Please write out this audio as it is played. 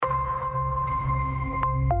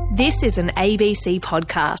This is an ABC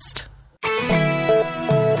podcast.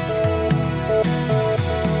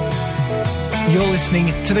 You're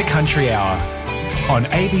listening to The Country Hour on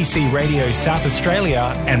ABC Radio South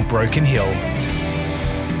Australia and Broken Hill.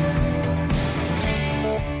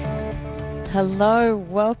 Hello,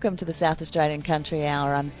 welcome to the South Australian Country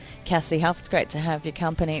Hour. I'm Cassie Huff. It's great to have your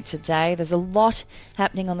company today. There's a lot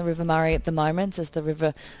happening on the River Murray at the moment as the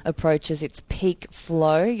river approaches its peak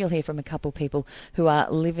flow. You'll hear from a couple of people who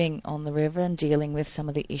are living on the river and dealing with some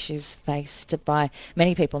of the issues faced by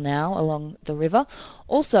many people now along the river.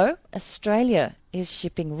 Also, Australia is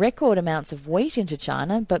shipping record amounts of wheat into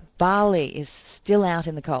China, but barley is still out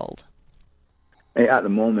in the cold. At the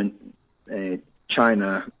moment,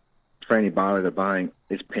 China, for any barley they're buying,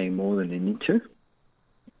 is paying more than they need to.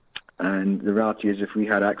 And the reality is, if we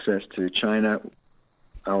had access to China,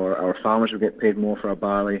 our farmers would get paid more for our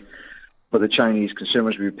barley, but the Chinese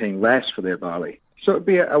consumers would be paying less for their barley. So it would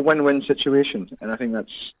be a win-win situation, and I think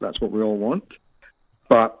that's what we all want.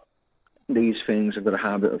 But these things have got a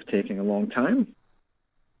habit of taking a long time.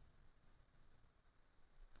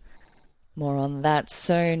 More on that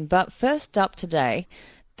soon. But first up today,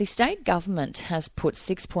 the state government has put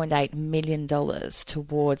 $6.8 million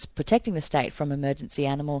towards protecting the state from emergency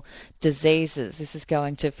animal diseases. This is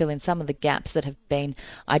going to fill in some of the gaps that have been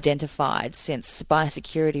identified since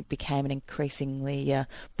biosecurity became an increasingly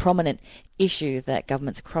prominent issue that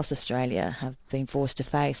governments across Australia have been forced to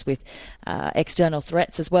face, with external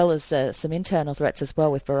threats as well as some internal threats as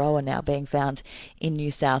well, with Varroa now being found in New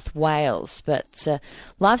South Wales. But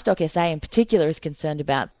Livestock SA in particular is concerned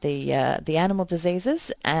about the animal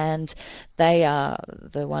diseases, and they are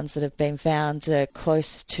the ones that have been found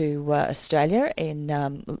close to Australia in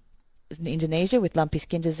Indonesia, with lumpy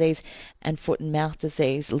skin disease and foot and mouth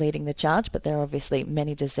disease leading the charge. But there are obviously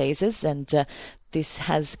many diseases, and this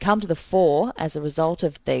has come to the fore as a result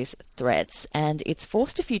of these threats, and it's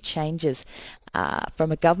forced a few changes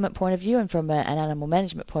from a government point of view and from an animal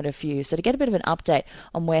management point of view. So to get a bit of an update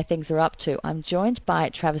on where things are up to, I'm joined by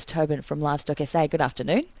Travis Tobin from Livestock SA. Good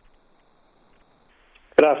afternoon.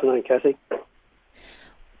 Good afternoon, Cassie.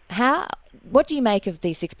 What do you make of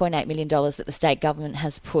the $6.8 million that the state government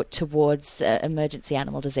has put towards emergency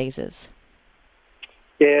animal diseases?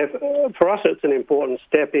 Yeah, for us it's an important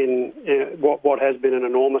step in what has been an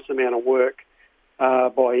enormous amount of work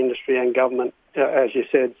by industry and government, as you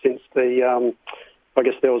said, since I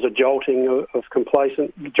guess there was a jolting out of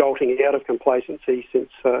complacency since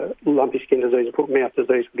lumpy skin disease and foot and mouth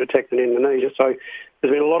disease were detected in Indonesia. So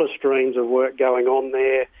there's been a lot of streams of work going on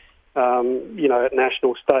there. At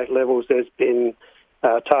national, state levels, there's been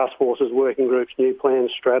task forces, working groups, new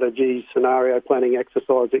plans, strategies, scenario planning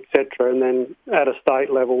exercise, etc. And then at a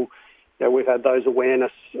state level, we've had those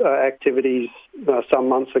awareness activities some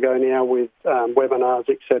months ago now with webinars,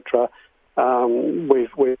 etc. We've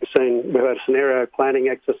had a scenario planning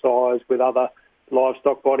exercise with other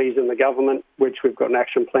livestock bodies in the government, which we've got an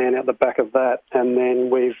action plan out the back of that, and then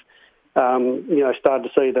we've started to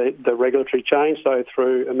see the regulatory change. So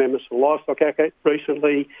through amendments to the Livestock Act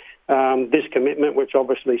recently, this commitment, which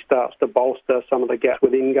obviously starts to bolster some of the gaps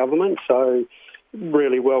within government. So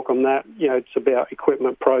really welcome that. It's about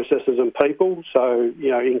equipment, processes and people. So,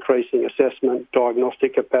 increasing assessment,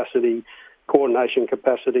 diagnostic capacity, coordination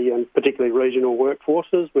capacity, and particularly regional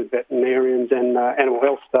workforces with veterinarians and animal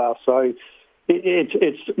health staff. So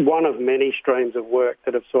it's one of many streams of work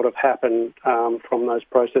that have sort of happened from those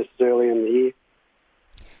processes early in the year.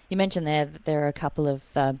 You mentioned there that there are a couple of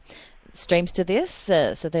streams to this.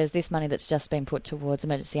 So there's this money that's just been put towards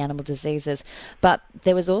emergency animal diseases, but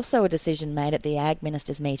there was also a decision made at the Ag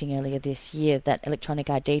Ministers meeting earlier this year that electronic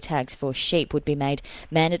ID tags for sheep would be made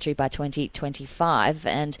mandatory by 2025,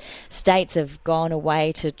 and states have gone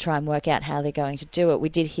away to try and work out how they're going to do it. We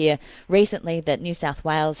did hear recently that New South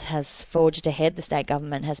Wales has forged ahead. The state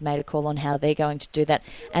government has made a call on how they're going to do that,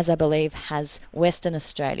 as I believe has Western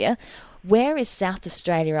Australia. Where is South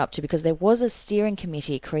Australia up to? Because there was a steering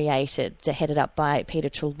committee created, headed up by Peter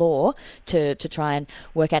Treloar, to try and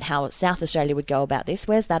work out how South Australia would go about this.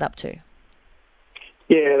 Where's that up to?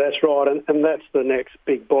 Yeah, that's right, and that's the next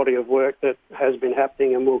big body of work that has been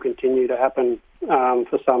happening and will continue to happen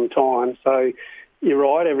for some time. So you're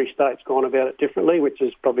right, every state's gone about it differently, which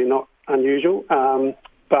is probably not unusual.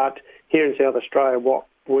 But here in South Australia, what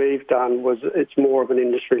we've done was it's more of an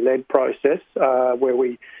industry-led process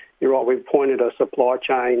where you're right, we've appointed a supply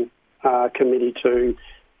chain committee to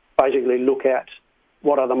basically look at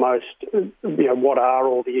what are what are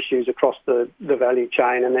all the issues across the value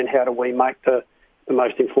chain, and then how do we make the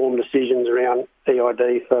most informed decisions around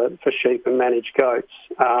EID for sheep and managed goats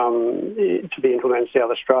to be implemented in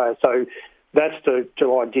South Australia. So that's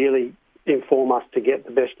to ideally inform us to get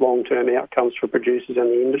the best long-term outcomes for producers and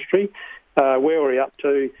the industry. Where are we up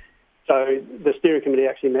to? So the steering committee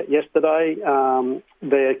actually met yesterday.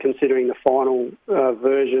 They're considering the final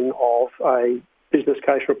version of a business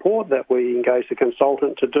case report that we engaged a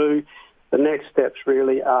consultant to do. The next steps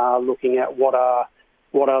really are looking at what are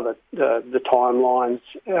the timelines,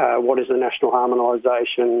 what is the national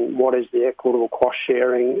harmonisation, what is the equitable cost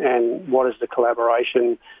sharing, and what is the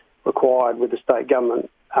collaboration required with the state government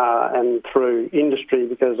and through industry,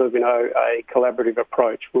 because as we know, a collaborative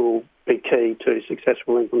approach will be key to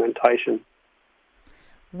successful implementation.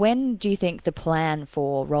 When do you think the plan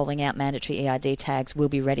for rolling out mandatory EID tags will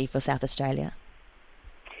be ready for South Australia?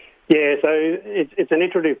 Yeah, so it's an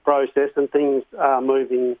iterative process and things are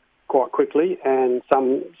moving quite quickly, and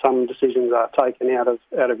some decisions are taken out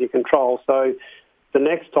of your control. So the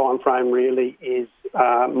next time frame really is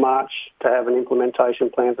March to have an implementation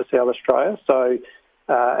plan for South Australia. So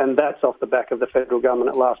and that's off the back of the federal government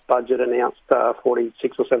at last budget announced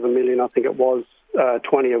 46 or 7 million, I think it was,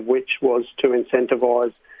 20 of which was to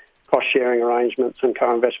incentivise cost-sharing arrangements and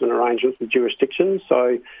co-investment arrangements with jurisdictions.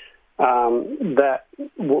 So that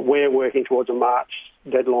we're working towards a March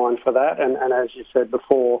deadline for that. And as you said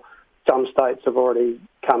before, some states have already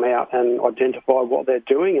come out and identified what they're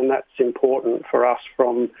doing, and that's important for us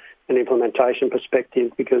from an implementation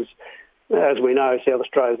perspective because, as we know, South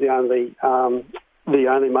Australia is the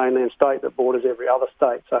only mainland state that borders every other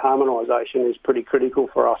state. So harmonisation is pretty critical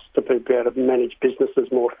for us to be able to manage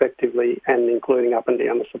businesses more effectively and including up and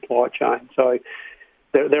down the supply chain. So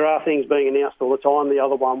there are things being announced all the time. The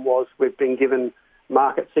other one was we've been given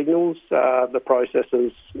market signals. The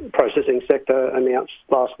processing sector announced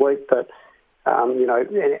last week that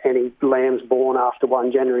any lambs born after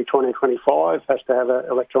 1 January 2025 has to have an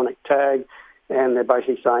electronic tag, and they're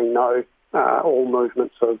basically saying no. All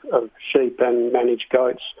movements of sheep and managed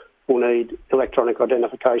goats will need electronic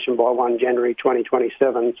identification by 1 January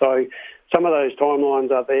 2027. So some of those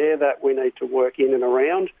timelines are there that we need to work in and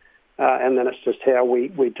around, and then it's just how we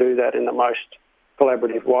do that in the most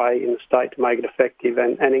collaborative way in the state to make it effective.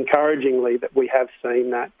 And encouragingly that we have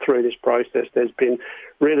seen that through this process. There's been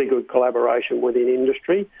really good collaboration within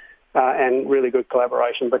industry and really good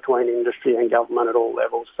collaboration between industry and government at all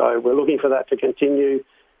levels. So we're looking for that to continue.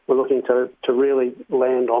 We're looking to really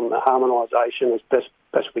land on the harmonisation as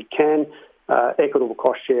best we can, equitable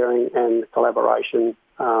cost sharing and collaboration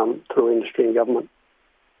through industry and government.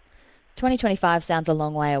 2025 sounds a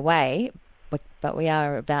long way away, but we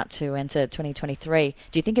are about to enter 2023.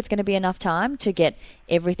 Do you think it's going to be enough time to get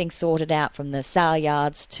everything sorted out, from the sale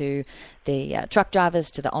yards to the truck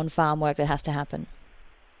drivers to the on-farm work that has to happen?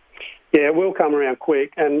 Yeah, it will come around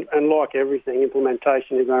quick, and like everything,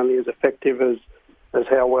 implementation is only as effective as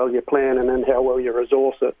how well you plan and then how well you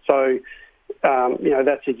resource it. So,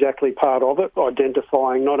 that's exactly part of it,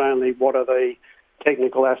 identifying not only what are the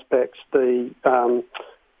technical aspects, what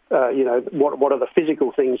are the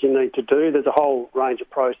physical things you need to do. There's a whole range of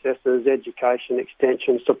processes, education,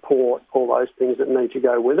 extension, support, all those things that need to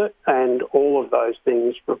go with it. And all of those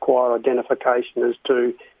things require identification as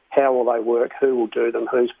to how will they work, who will do them,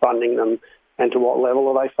 who's funding them, and to what level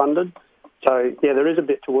are they funded. So, yeah, there is a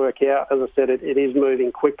bit to work out. As I said, it is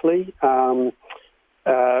moving quickly.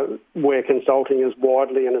 We're consulting as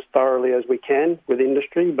widely and as thoroughly as we can with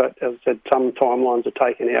industry, but as I said, some timelines are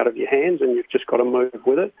taken out of your hands and you've just got to move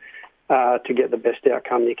with it to get the best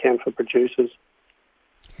outcome you can for producers.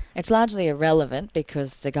 It's largely irrelevant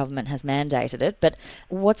because the government has mandated it, but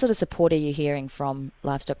what sort of support are you hearing from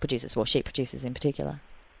livestock producers, or sheep producers in particular?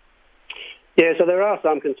 Yeah, so there are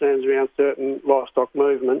some concerns around certain livestock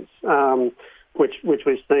movements, which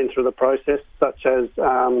we've seen through the process, such as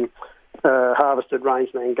harvested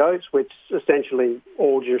rangeland goats, which essentially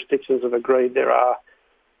all jurisdictions have agreed there are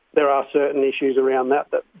certain issues around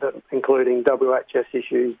that including WHS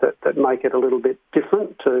issues that make it a little bit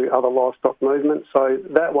different to other livestock movements. So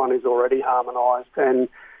that one is already harmonised, and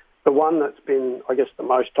the one that's been, I guess, the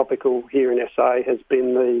most topical here in SA has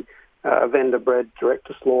been the vendor-bred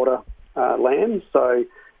direct-to-slaughter lambs. So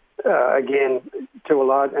again, to a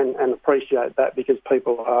large and appreciate that, because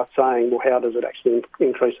people are saying, well, how does it actually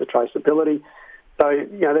increase the traceability? So,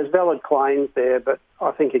 there's valid claims there, but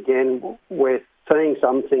I think, again, we're seeing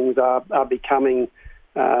some things are becoming,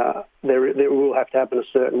 there will have to happen a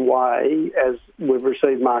certain way, as we've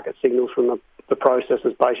received market signals from the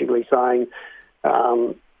processors basically saying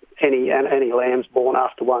any lambs born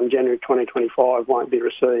after 1 January 2025 won't be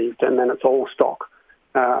received, and then it's all stock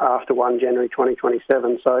after 1 January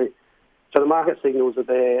 2027. So the market signals are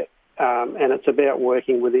there. and it's about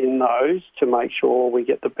working within those to make sure we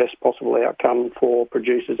get the best possible outcome for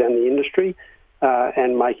producers and the industry,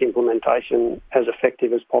 and make implementation as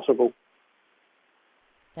effective as possible.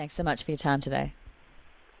 Thanks so much for your time today.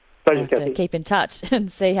 Pleasure, We'll have to Kathy. keep in touch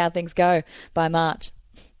and see how things go by March.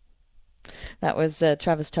 That was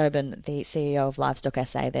Travis Tobin, the CEO of Livestock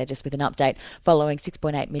SA, there just with an update following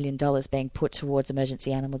 $6.8 million being put towards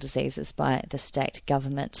emergency animal diseases by the state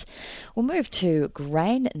government. We'll move to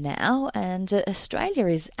grain now, and Australia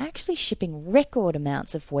is actually shipping record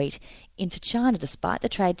amounts of wheat into China despite the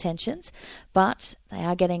trade tensions, but they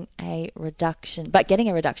are getting a reduction,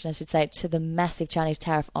 I should say, to the massive Chinese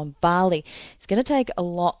tariff on barley. It's going to take a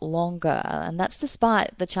lot longer, and that's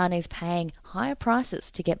despite the Chinese paying higher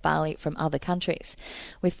prices to get barley from other countries.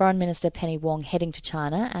 With Foreign Minister Penny Wong heading to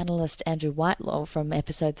China, analyst Andrew Whitelaw from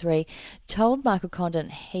Episode 3 told Michael Condon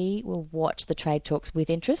he will watch the trade talks with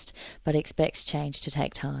interest, but expects change to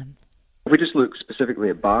take time. If we just look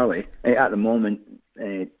specifically at barley, at the moment,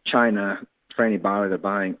 China, for any barley they're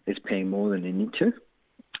buying, is paying more than they need to.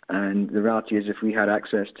 And the reality is, if we had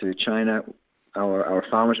access to China, our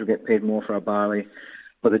farmers would get paid more for our barley,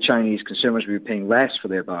 but the Chinese consumers would be paying less for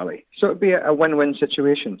their barley. So it would be a win-win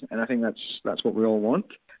situation, and I think that's what we all want.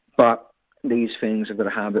 But these things have got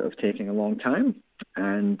a habit of taking a long time,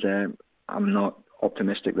 and I'm not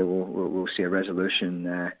optimistic that we'll see a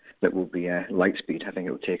resolution that will be light speed. I think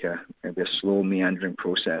it will take it'll be a slow, meandering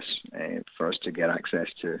process for us to get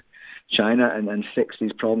access to China and then fix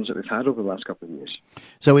these problems that we've had over the last couple of years.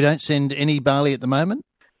 So we don't send any barley at the moment?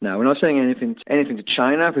 No, we're not saying anything to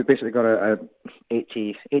China. We've basically got a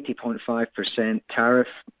 80.5% tariff,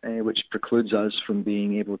 which precludes us from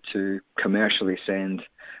being able to commercially send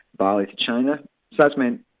barley to China. So that's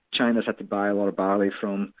meant China's had to buy a lot of barley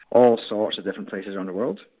from all sorts of different places around the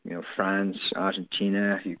world. France,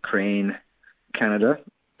 Argentina, Ukraine, Canada,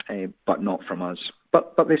 but not from us.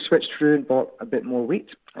 But they switched through and bought a bit more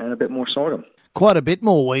wheat and a bit more sorghum. Quite a bit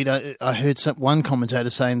more wheat. I heard one commentator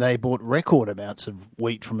saying they bought record amounts of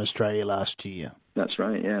wheat from Australia last year. That's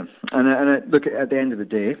right, yeah. And look, at the end of the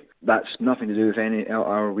day, that's nothing to do with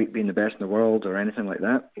our wheat being the best in the world or anything like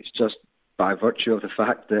that. It's just by virtue of the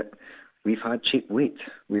fact that we've had cheap wheat.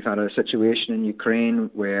 We've had a situation in Ukraine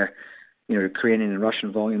where Ukrainian and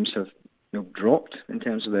Russian volumes have dropped in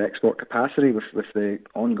terms of the export capacity with the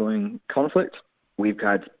ongoing conflict. We've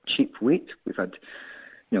had cheap wheat. We've had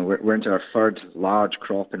we're into our third large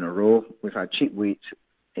crop in a row. We've had cheap wheat.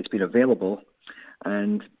 It's been available,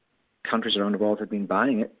 and countries around the world have been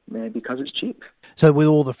buying it because it's cheap. So with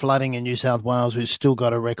all the flooding in New South Wales, we've still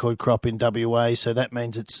got a record crop in WA, so that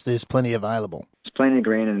means there's plenty available. There's plenty of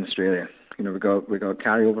grain in Australia. We got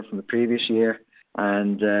carryover from the previous year,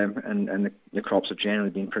 and the crops have generally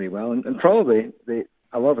been pretty well, and probably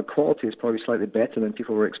a lot of the quality is probably slightly better than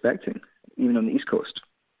people were expecting, even on the East Coast.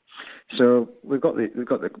 So we've got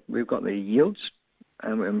the yields,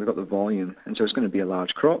 and we've got the volume, and so it's going to be a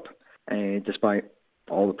large crop, despite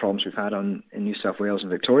all the problems we've had in New South Wales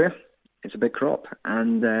and Victoria. It's a big crop,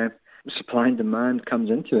 and supply and demand comes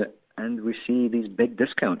into it, and we see these big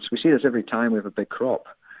discounts. We see this every time we have a big crop,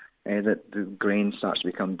 that the grain starts to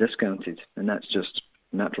become discounted, and that's just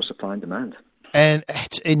natural supply and demand. And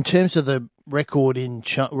in terms of the record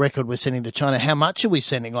we're sending to China, how much are we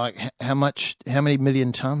sending? Like how many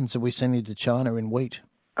million tons are we sending to China in wheat?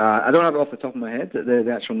 I don't have it off the top of my head the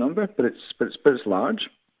actual number, but it's large,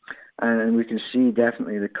 and we can see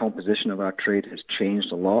definitely the composition of our trade has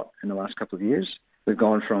changed a lot in the last couple of years. We've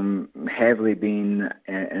gone from heavily being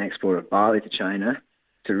an exporter of barley to China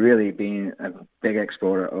to really being a big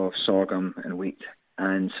exporter of sorghum and wheat,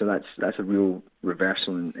 and so that's a real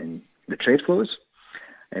reversal in the trade flows,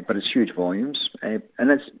 but it's huge volumes. And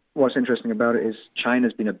that's what's interesting about it is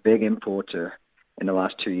China's been a big importer in the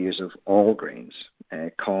last 2 years of all grains,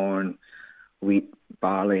 corn, wheat,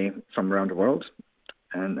 barley from around the world,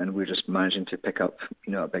 and we're just managing to pick up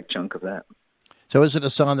a big chunk of that. So is it a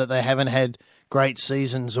sign that they haven't had great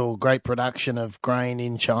seasons or great production of grain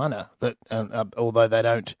in China, that although they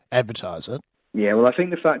don't advertise it? Yeah, well, I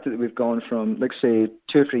think the fact that we've gone from, let's say,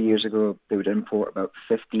 2 or 3 years ago, they would import about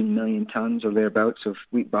 15 million tons or thereabouts of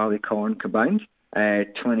wheat, barley, corn combined.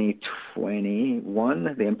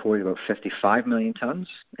 2021, they imported about 55 million tons.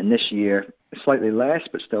 And this year, slightly less,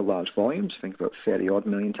 but still large volumes, I think about 30-odd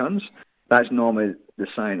million tons. That's normally the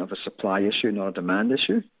sign of a supply issue, not a demand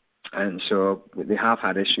issue. And so they have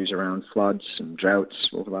had issues around floods and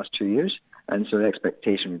droughts over the last 2 years. And so the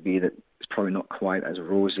expectation would be that it's probably not quite as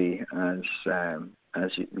rosy as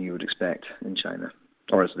you would expect in China,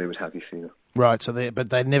 or as they would have you feel. Right,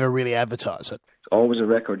 but they never really advertise it. It's always a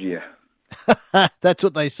record year. That's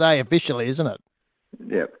what they say officially, isn't it?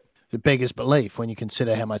 Yep. It beggars belief when you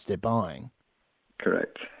consider how much they're buying.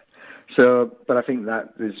 Correct. So, but I think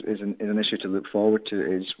that is an issue to look forward to,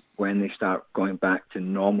 is when they start going back to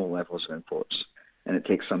normal levels of imports, and it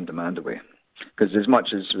takes some demand away. Because as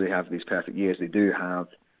much as we have these perfect years, they do have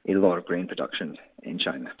a lot of grain production in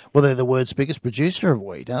China. Well, they're the world's biggest producer of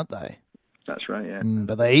wheat, aren't they? That's right, yeah.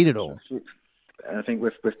 But they eat it all. And I think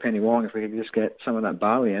with Penny Wong, if we could just get some of that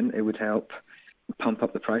barley in, it would help pump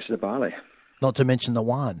up the price of the barley. Not to mention the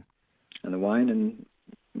wine. And the wine, and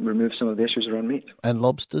remove some of the issues around meat. And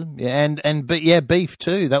lobster, yeah, and beef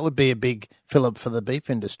too. That would be a big fill-up for the beef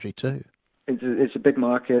industry too. It's a big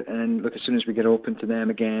market, and look, as soon as we get open to them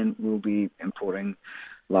again, we'll be importing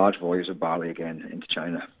large volumes of barley again into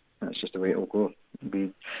China. That's just the way it will go.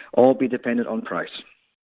 All be dependent on price.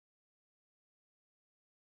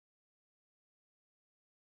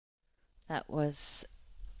 That was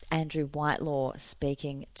Andrew Whitelaw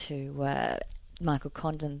speaking to Michael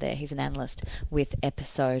Condon there. He's an analyst with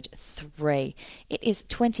Episode 3. It is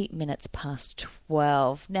 20 minutes past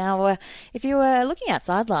 12. Now, if you were looking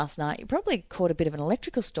outside last night, you probably caught a bit of an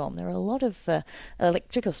electrical storm. There were a lot of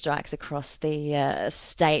electrical strikes across the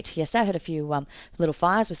state yesterday. I heard a few little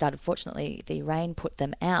fires were started. Fortunately, the rain put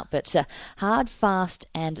them out. But hard, fast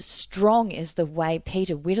and strong is the way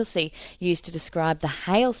Peter Whittlesey used to describe the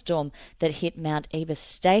hailstorm that hit Mount Ebor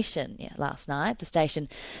Station last night. The station,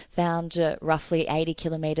 found roughly 80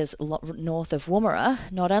 kilometres north of Woomera,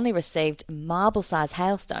 not only received marble-sized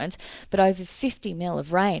hailstones, but over 50 mil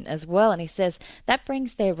of rain as well. And he says that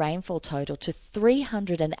brings their rainfall total to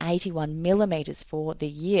 381 millimetres for the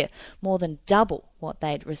year, more than double what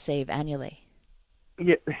they'd receive annually.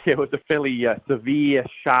 Yeah, it was a fairly severe,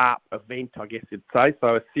 sharp event, I guess you'd say.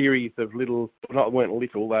 So a series of weren't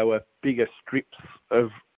little, they were bigger strips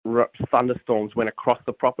of thunderstorms went across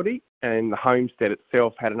the property, and the homestead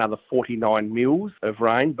itself had another 49 mils of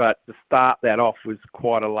rain. But to start that off was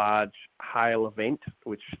quite a large hail event,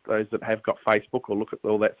 which those that have got Facebook or look at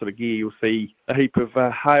all that sort of gear, you'll see a heap of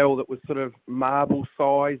hail that was sort of marble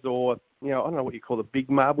size, or I don't know what you call the big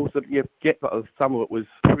marbles that you get, but some of it was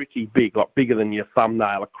pretty big, like bigger than your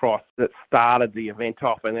thumbnail across, that started the event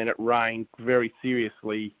off, and then it rained very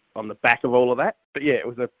seriously on the back of all of that. But yeah, it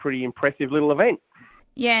was a pretty impressive little event.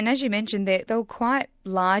 Yeah, and as you mentioned, they were quite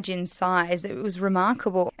large in size. It was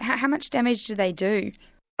remarkable. How much damage did they do?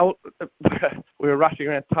 Oh, we were rushing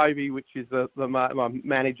around. Toby, which is my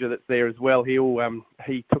manager that's there as well, he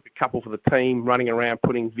took a couple for the team, running around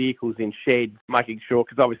putting vehicles in sheds, making sure,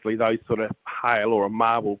 because obviously those sort of hail or a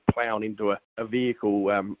marble ploughing into a vehicle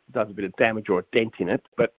does a bit of damage or a dent in it.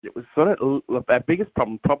 But it was sort of, our biggest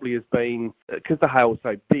problem probably has been, because the hail was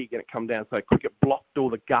so big and it come down so quick, it blocked all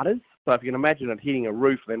the gutters. So if you can imagine it hitting a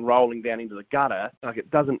roof and then rolling down into the gutter, it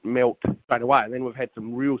doesn't melt straight away. And then we've had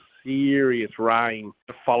some real serious rain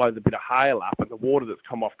to follow the bit of hail up, and the water that's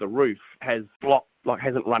come off the roof has blocked,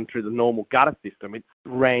 hasn't run through the normal gutter system. It's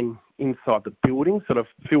ran inside the building, sort of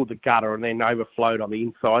filled the gutter and then overflowed on the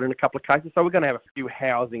inside in a couple of cases. So we're going to have a few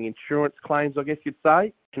housing insurance claims, I guess you'd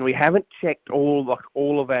say. And we haven't checked all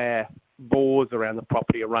of our bores around the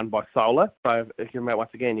property are run by solar. So if you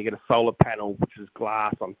once again, you get a solar panel, which is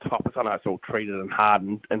glass on top. I know it's all treated and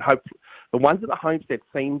hardened, and hopefully the ones at the homestead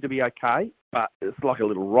seem to be okay, but it's like a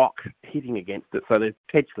little rock hitting against it. So there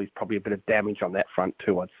potentially is probably a bit of damage on that front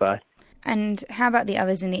too, I'd say. And how about the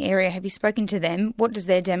others in the area? Have you spoken to them? What does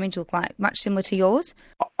their damage look like? Much similar to yours?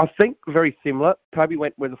 I think very similar. Toby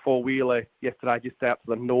went with a four-wheeler yesterday just out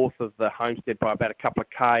to the north of the homestead by about a couple of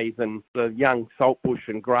k's, and the young saltbush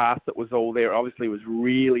and grass that was all there obviously was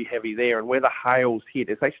really heavy there. And where the hail's hit,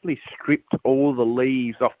 it's actually stripped all the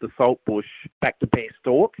leaves off the saltbush back to bare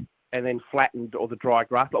stalk, and then flattened all the dry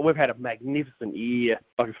grass. But we've had a magnificent year,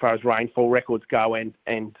 as far as rainfall records go, and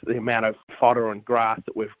the amount of fodder and grass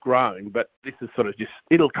that we've grown. But this is sort of just,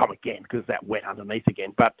 it'll come again because that wet underneath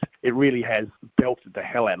again. But it really has belted the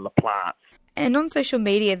hell out of the plants. And on social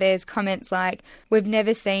media, there's comments like, we've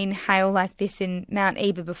never seen hail like this in Mount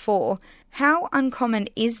Ebor before. How uncommon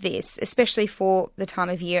is this, especially for the time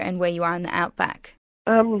of year and where you are in the outback?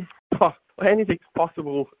 Anything's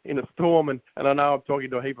possible in a storm, and I know I'm talking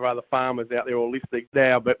to a heap of other farmers out there all listening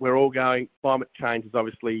now, but we're all going, climate change is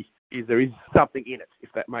obviously, there is something in it,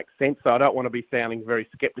 if that makes sense. So I don't want to be sounding very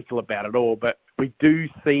sceptical about it all, but we do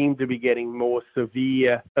seem to be getting more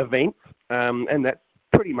severe events, and that's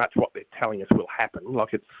pretty much what they're telling us will happen.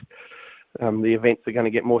 The events are going to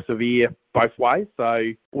get more severe both ways.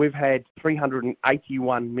 So we've had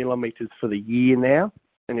 381 millimetres for the year now.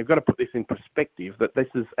 And you've got to put this in perspective, that this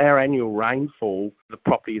is our annual rainfall. The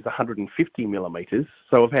property is 150 millimetres.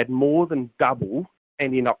 So we've had more than double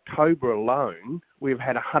And in October alone, we've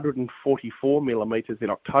had 144 millimetres in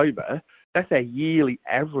October. That's our yearly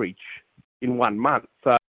average in 1 month.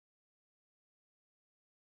 So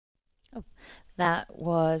that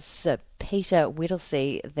was Peter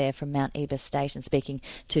Whittlesey there from Mount Ebor Station speaking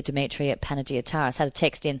to Dimitri at Panagiotara. Had a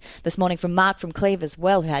text in this morning from Mark from Cleve as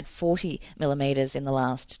well, who had 40 millimetres in the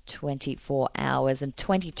last 24 hours and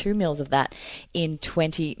 22 mils of that in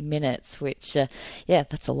 20 minutes, which,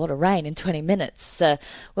 that's a lot of rain in 20 minutes.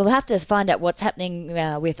 We'll have to find out what's happening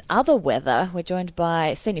with other weather. We're joined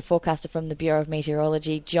by Senior Forecaster from the Bureau of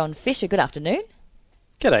Meteorology, John Fisher. Good afternoon.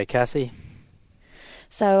 G'day, Cassie.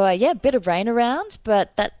 So, a bit of rain around,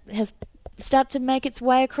 but that has started to make its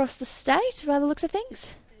way across the state by the looks of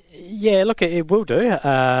things. Yeah, look, it will do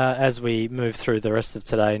as we move through the rest of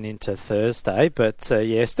today and into Thursday. But,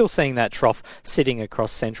 still seeing that trough sitting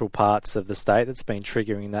across central parts of the state that's been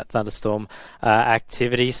triggering that thunderstorm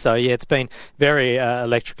activity. So, it's been very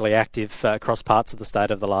electrically active across parts of the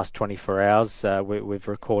state over the last 24 hours. We've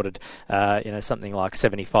recorded, something like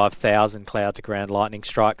 75,000 cloud-to-ground lightning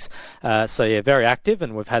strikes. Very active,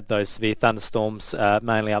 and we've had those severe thunderstorms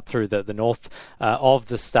mainly up through the north of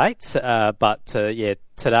the state.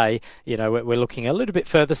 Today, we're looking a little bit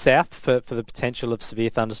further south for the potential of severe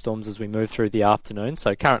thunderstorms as we move through the afternoon.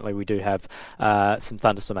 So currently we do have some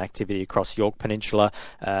thunderstorm activity across York Peninsula,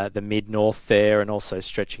 the mid-north there, and also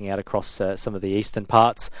stretching out across some of the eastern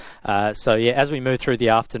parts. As we move through the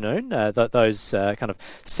afternoon, those kind of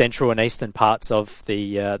central and eastern parts of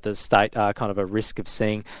the state are kind of a risk of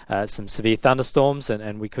seeing some severe thunderstorms,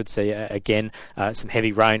 and we could see, again, some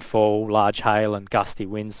heavy rainfall, large hail and gusty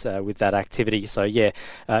winds with that activity.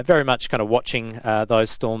 Very much kind of watching those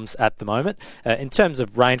storms at the moment. In terms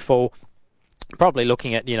of rainfall, probably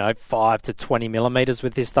looking at 5 to 20 millimetres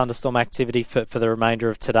with this thunderstorm activity for the remainder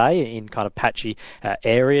of today in kind of patchy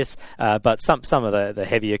areas, but some of the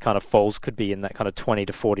heavier kind of falls could be in that kind of 20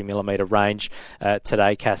 to 40 millimetre range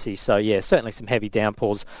today, Cassie. So certainly some heavy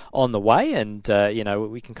downpours on the way, and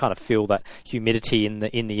we can kind of feel that humidity in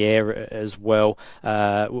the air as well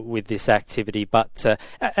with this activity. But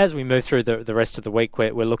as we move through the rest of the week,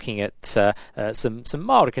 we're looking at some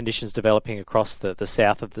milder conditions developing across the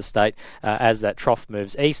south of the state as that trough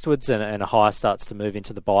moves eastwards and a high starts to move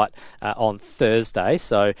into the bite on Thursday.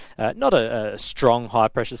 So not a strong high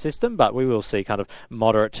pressure system, but we will see kind of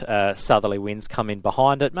moderate southerly winds come in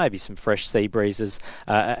behind it, maybe some fresh sea breezes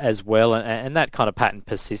as well, and that kind of pattern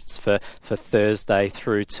persists for Thursday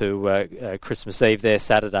through to Christmas Eve there,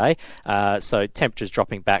 Saturday. So temperatures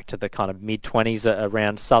dropping back to the kind of mid-20s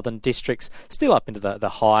around southern districts, still up into the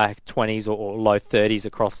high 20s or low 30s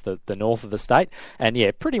across the north of the state, and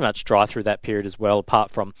pretty much dry through that period as well,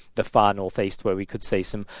 apart from the far northeast where we could see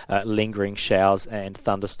some lingering showers and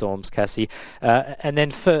thunderstorms, Cassie. And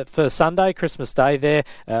then for Sunday, Christmas Day there,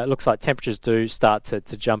 looks like temperatures do start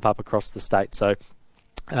to jump up across the state. So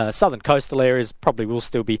southern coastal areas probably will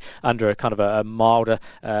still be under a kind of a milder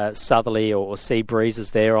southerly or sea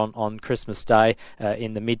breezes there on Christmas Day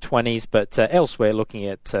in the mid-20s, but elsewhere looking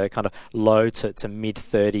at kind of low to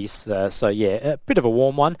mid-30s. A bit of a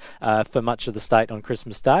warm one for much of the state on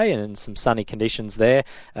Christmas Day, and some sunny conditions there.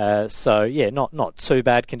 Not too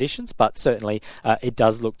bad conditions, but certainly it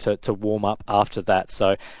does look to warm up after that.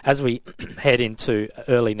 So as we head into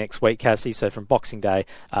early next week, Cassie, so from Boxing Day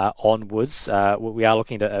onwards, we are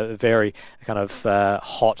looking at a very kind of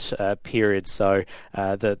hot period. So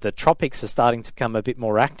the tropics are starting to become a bit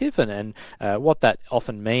more active, and what that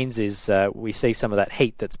often means is we see some of that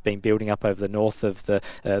heat that's been building up over the north of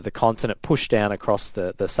the continent push down across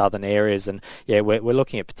the southern areas, and we're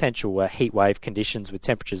looking at potential heat wave conditions with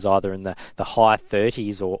temperatures either in the high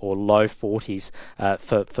 30s or low 40s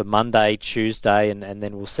for Monday, Tuesday, and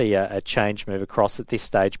then we'll see a change move across at this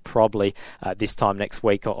stage probably this time next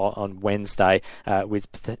week on Wednesday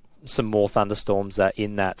with some more thunderstorms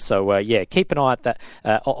in that. So keep an eye at that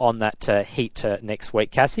on that heat next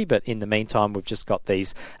week, Cassie. But in the meantime, we've just got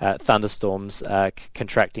these thunderstorms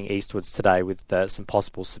contracting eastwards today with some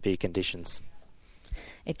possible severe conditions.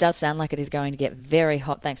 It does sound like it is going to get very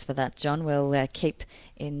hot. Thanks for that, John. We'll keep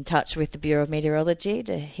in touch with the Bureau of Meteorology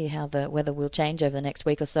to hear how the weather will change over the next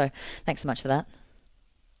week or so. Thanks so much for that.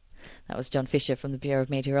 That was John Fisher from the Bureau of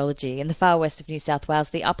Meteorology. In the far west of New South Wales,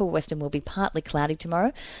 the upper western will be partly cloudy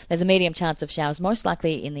tomorrow. There's a medium chance of showers, most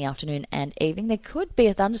likely in the afternoon and evening. There could be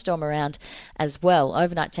a thunderstorm around as well.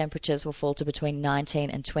 Overnight temperatures will fall to between 19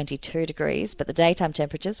 and 22 degrees, but the daytime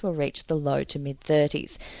temperatures will reach the low to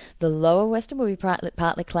mid-30s. The lower western will be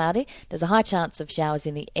partly cloudy. There's a high chance of showers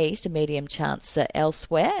in the east, a medium chance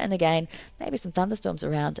elsewhere, and again, maybe some thunderstorms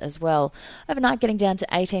around as well. Overnight getting down to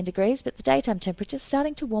 18 degrees, but the daytime temperatures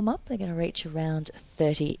starting to warm up. They're going to reach around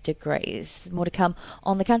 30 degrees. More to come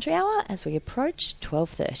on the Country Hour as we approach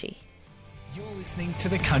 12:30. You're listening to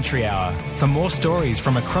the Country Hour. For more stories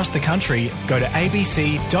from across the country, go to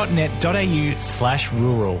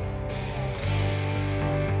abc.net.au/rural.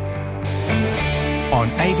 On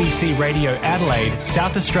ABC Radio Adelaide,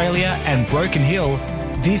 South Australia and Broken Hill,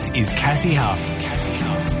 this is Cassie Huff.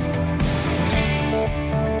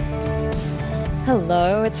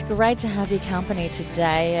 Hello, it's great to have your company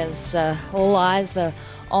today as all eyes are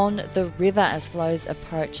on the river as flows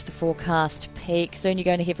approach the forecast peak. Soon you're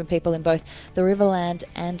going to hear from people in both the Riverland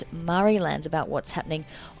and Murraylands about what's happening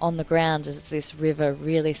on the ground as this river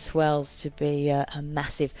really swells to be a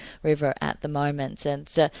massive river at the moment. And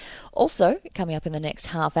also, coming up in the next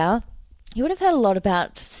half hour, you would have heard a lot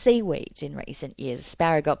about seaweed in recent years.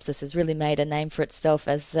 Asparagopsis has really made a name for itself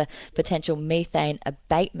as a potential methane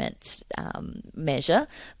abatement measure,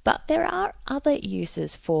 but there are other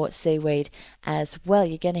uses for seaweed as well.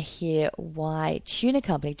 You're going to hear why tuna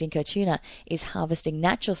company Dinko Tuna is harvesting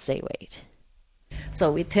natural seaweed.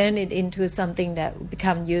 So we turn it into something that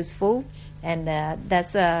become useful, and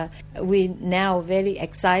that's we now very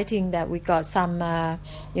exciting that we got some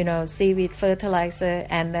seaweed fertilizer,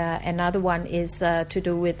 and another one is to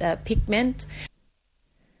do with pigment.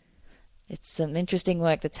 It's some interesting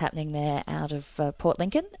work that's happening there out of Port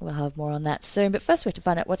Lincoln. We'll have more on that soon, but first we have to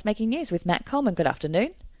find out what's making news with Matt Coleman. Good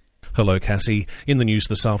afternoon. Hello, Cassie. In the news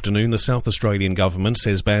this afternoon, the South Australian Government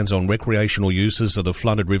says bans on recreational uses of the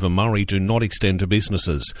flooded River Murray do not extend to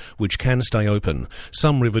businesses, which can stay open.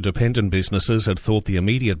 Some river-dependent businesses had thought the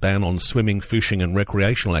immediate ban on swimming, fishing and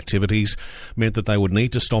recreational activities meant that they would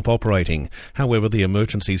need to stop operating. However, the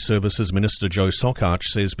Emergency Services Minister Joe Sockarch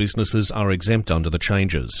says businesses are exempt under the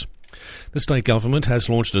changes. The state government has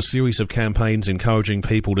launched a series of campaigns encouraging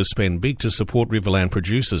people to spend big to support Riverland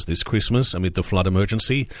producers this Christmas amid the flood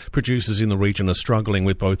emergency. Producers in the region are struggling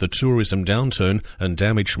with both the tourism downturn and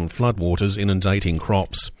damage from floodwaters inundating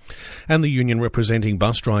crops. And the union representing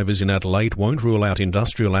bus drivers in Adelaide won't rule out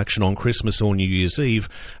industrial action on Christmas or New Year's Eve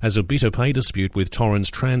as a bitter pay dispute with Torrens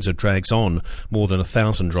Transit drags on. More than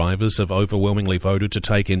 1,000 drivers have overwhelmingly voted to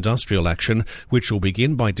take industrial action, which will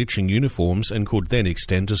begin by ditching uniforms and could then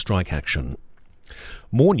extend to strike action.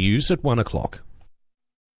 More news at 1 o'clock.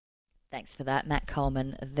 Thanks for that, Matt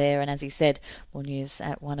Coleman there. And as he said, more news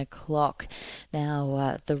at 1 o'clock.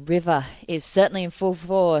 Now, the river is certainly in full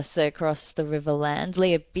force across the Riverland.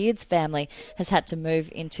 Leah Beard's family has had to move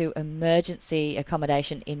into emergency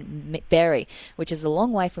accommodation in Berry, which is a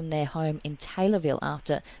long way from their home in Taylorville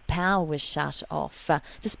after power was shut off,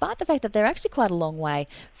 despite the fact that they're actually quite a long way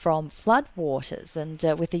from floodwaters. And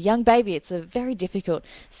with a young baby, it's a very difficult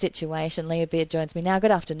situation. Leah Beard joins me now.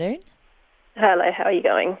 Good afternoon. Hello, how are you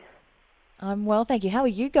going? I'm well, thank you. How are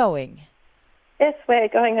you going? Yes, we're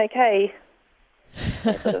going okay.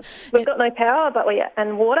 We've got no power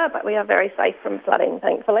and water, but we are very safe from flooding,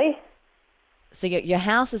 thankfully. So your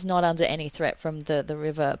house is not under any threat from the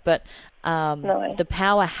river, but no. The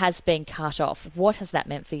power has been cut off. What has that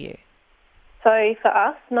meant for you? So for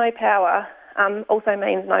us, no power also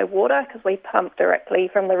means no water because we pump directly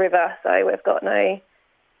from the river. So we've got no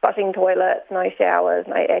flushing toilets, no showers,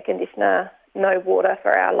 no air conditioner, no water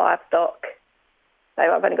for our livestock. So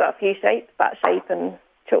I've only got a few sheep and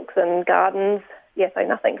chooks and gardens. Yeah, so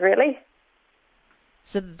nothing really.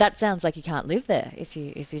 So that sounds like you can't live there if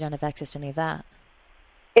you don't have access to any of that.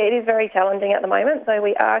 It is very challenging at the moment. So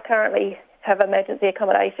we are currently have emergency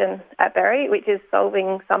accommodation at Berry, which is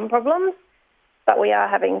solving some problems. But we are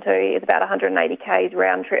having to, it's about 180 k's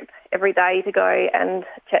round trip every day to go and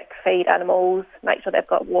check feed animals, make sure they've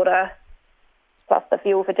got water. Plus the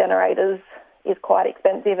fuel for generators is quite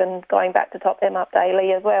expensive and going back to top them up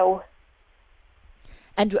daily as well.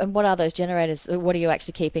 And what are those generators? What are you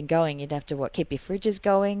actually keeping going? You'd have to keep your fridges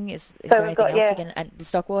going? Is there anything else you can, and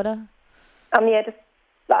stock water? Just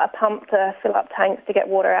a pump to fill up tanks to get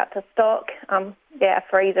water out to stock. A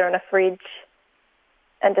freezer and a fridge,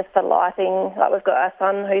 and just for lighting. Like we've got our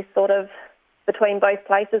son who's sort of between both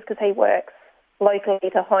places because he works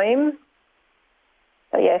locally to home.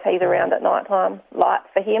 So if he's around at night time, light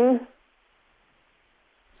for him.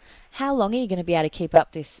 How long are you going to be able to keep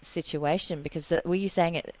up this situation? Because were you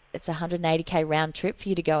saying it's a 180k round trip for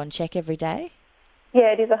you to go and check every day?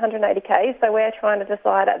 Yeah, it is 180k. So we're trying to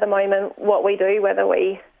decide at the moment what we do, whether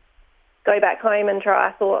we go back home and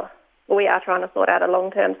we are trying to sort out a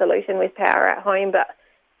long-term solution with power at home, but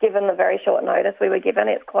given the very short notice we were given,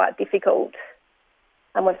 it's quite difficult.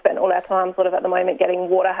 And we've spent all our time sort of at the moment getting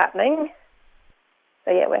water happening.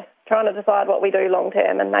 So yeah, we're trying to decide what we do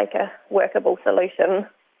long-term and make a workable solution.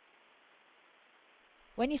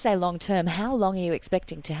 When you say long term, how long are you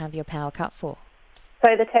expecting to have your power cut for? So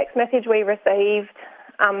the text message we received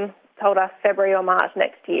told us February or March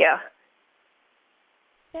next year.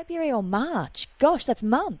 February or March? Gosh, that's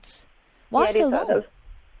months. Why so long?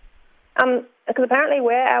 Because apparently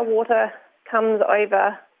where our water comes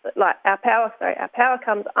over, like our power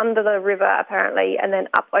comes under the river apparently and then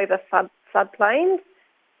up over floodplains.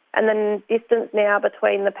 And then distance now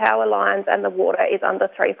between the power lines and the water is under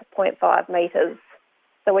 3.5 metres.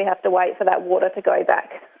 So we have to wait for that water to go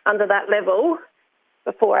back under that level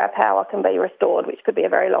before our power can be restored, which could be a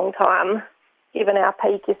very long time, given our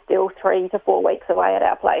peak is still 3 to 4 weeks away at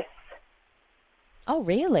our place. Oh,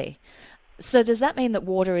 really? So does that mean that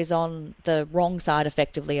water is on the wrong side,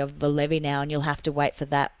 effectively, of the levee now, and you'll have to wait for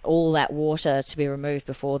all that water to be removed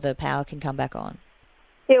before the power can come back on?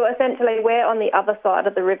 Yeah, well, essentially we're on the other side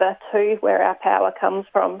of the river too, where our power comes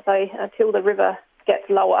from. So until the river gets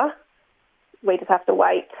lower, we just have to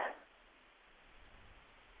wait.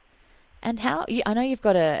 And I know you've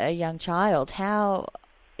got a young child. How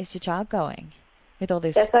is your child going with all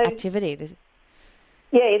this activity?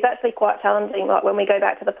 Yeah, it's actually quite challenging. Like when we go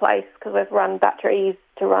back to the place, because we've run batteries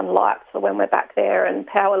to run lights for when we're back there and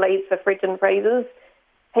power leads for fridge and freezers.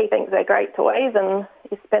 He thinks they're great toys and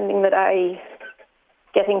is spending the day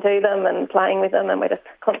getting to them and playing with them, and we're just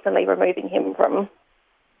constantly removing him from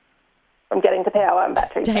getting to power and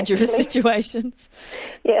batteries. Dangerous situations.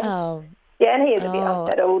 Yeah. Yeah, and he is a bit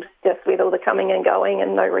unsettled just with all the coming and going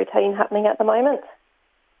and no routine happening at the moment.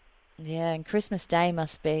 Yeah, and Christmas Day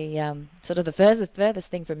must be sort of the furthest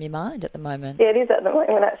thing from your mind at the moment. Yeah, it is at the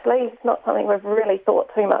moment, actually. It's not something we've really thought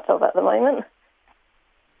too much of at the moment.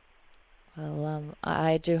 Well,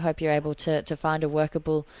 I do hope you're able to find a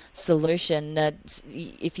workable solution.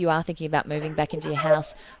 If you are thinking about moving back into your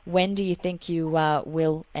house, when do you think you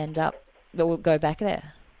will go back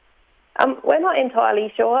there? We're not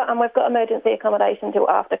entirely sure. We've got emergency accommodation till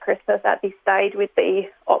after Christmas at this stage with the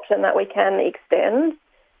option that we can extend.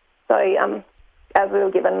 So as we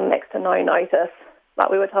were given next to no notice, like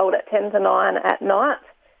we were told at 10 to 9 at night,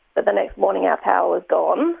 but the next morning our power was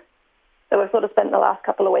gone. So we've sort of spent the last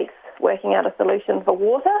couple of weeks working out a solution for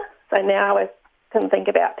water. So now we can think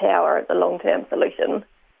about power as a long-term solution.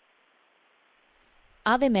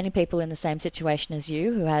 Are there many people in the same situation as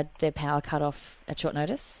you who had their power cut off at short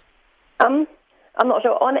notice? I'm not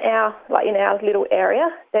sure. In our little area,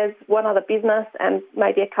 there's one other business and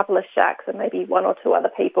maybe a couple of shacks and maybe one or two other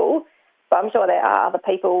people. But I'm sure there are other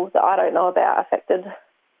people that I don't know about affected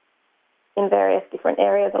in various different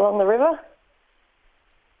areas along the river.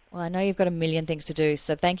 Well, I know you've got a million things to do,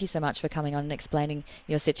 so thank you so much for coming on and explaining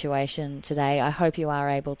your situation today. I hope you are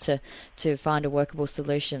able to find a workable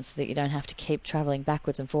solution so that you don't have to keep travelling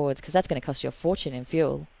backwards and forwards, because that's going to cost you a fortune in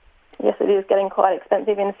fuel. Yes, it is getting quite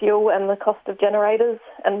expensive in fuel and the cost of generators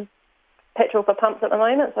and petrol for pumps at the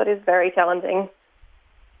moment, so it is very challenging.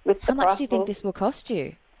 How much do you think this will cost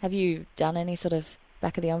you? Have you done any sort of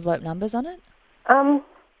back-of-the-envelope numbers on it?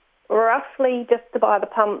 Roughly, just to buy the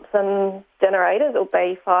pumps and generators, it'll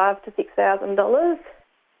be $5,000 to $6,000.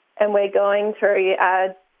 And we're going through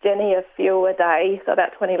a Jenny of fuel a day, so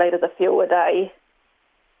about 20 litres of fuel a day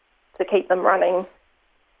to keep them running.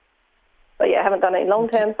 So, yeah, I haven't done any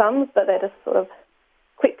long-term sums, but they're just sort of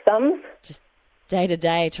quick sums. Just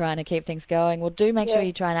day-to-day trying to keep things going. Well, do make sure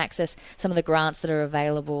you try and access some of the grants that are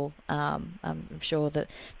available. I'm sure that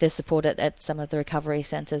there's support at some of the recovery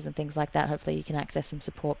centres and things like that. Hopefully you can access some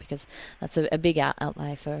support, because that's a big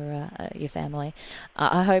outlay for your family.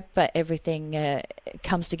 I hope everything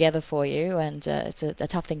comes together for you, and it's a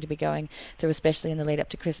tough thing to be going through, especially in the lead up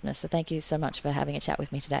to Christmas. So thank you so much for having a chat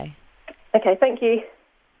with me today. Okay, thank you.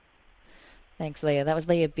 Thanks, Leah. That was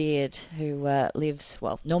Leah Beard, who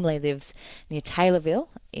normally lives near Taylorville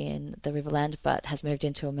in the Riverland, but has moved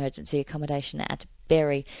into emergency accommodation at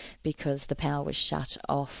Berry because the power was shut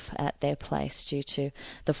off at their place due to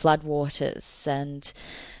the floodwaters. And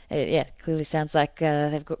it clearly sounds like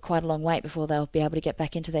they've got quite a long wait before they'll be able to get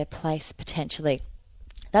back into their place, potentially.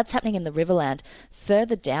 That's happening in the Riverland.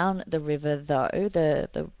 Further down the river, though,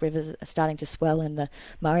 the rivers are starting to swell in the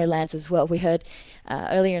Murray lands as well. We heard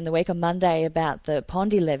earlier in the week on Monday about the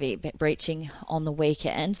Pondy levee breaching on the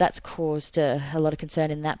weekend. That's caused a lot of concern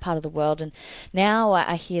in that part of the world. And now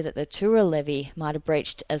I hear that the Tura levee might have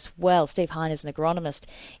breached as well. Steve Hine is an agronomist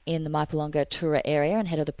in the Maipolonga Tura area and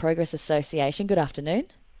head of the Progress Association. Good afternoon.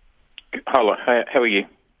 Hello, how are you?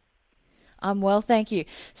 I'm well, thank you.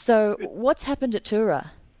 So what's happened at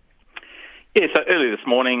Tura? Yeah, so early this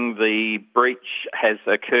morning, the breach has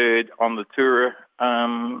occurred on the Tura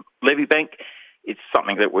levee bank. it's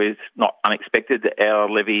something that was not unexpected. Our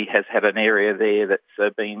levee has had an area there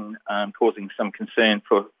that's been causing some concern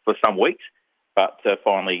for some weeks, but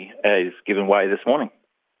finally has given way this morning.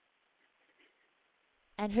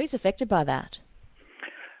 And who's affected by that?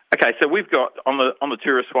 Okay, so we've got on the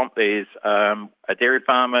Tura Swamp, there's a dairy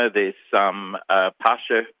farmer, there's some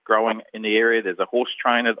pasture growing in the area, there's a horse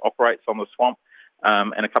trainer that operates on the swamp,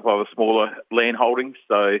 and a couple of other smaller land holdings.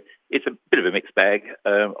 So it's a bit of a mixed bag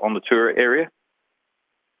on the Tura area.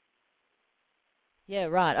 Yeah,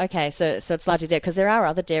 right. Okay, so it's largely there because there are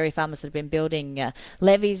other dairy farmers that have been building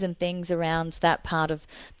levees and things around that part of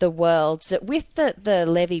the world. So with the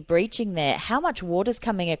levee breaching there, how much water's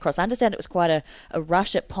coming across? I understand it was quite a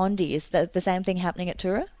rush at Pondy. Is that the same thing happening at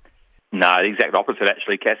Tura? No, the exact opposite,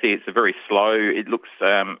 actually, Cassie. It's a very slow. It looks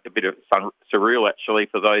a bit of surreal, actually,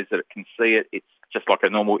 for those that can see it. It's just like a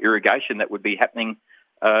normal irrigation that would be happening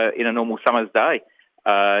in a normal summer's day.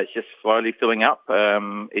 It's just slowly filling up.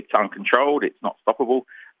 It's uncontrolled. It's not stoppable,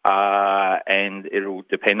 and it'll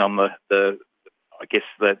depend on the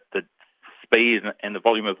speed and the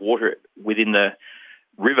volume of water within the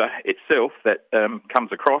river itself that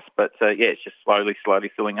comes across. But it's just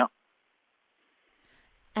slowly filling up.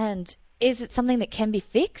 And is it something that can be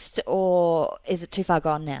fixed, or is it too far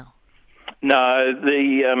gone now? No,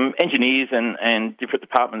 the engineers and different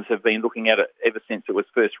departments have been looking at it ever since it was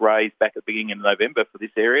first raised back at the beginning of November for this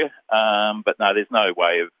area. But no, there's no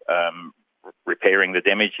way of repairing the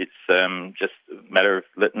damage. It's just a matter of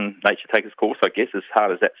letting nature take its course, I guess, as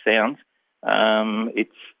hard as that sounds.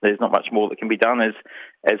 There's not much more that can be done,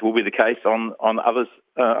 as will be the case on others,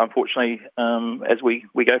 unfortunately, as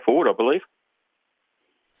we go forward, I believe.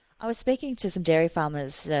 I was speaking to some dairy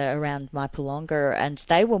farmers around Maipolonga, and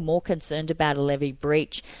they were more concerned about a levee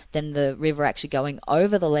breach than the river actually going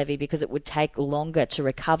over the levee because it would take longer to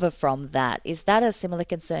recover from that. Is that a similar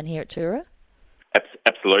concern here at Tura?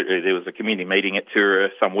 Absolutely. There was a community meeting at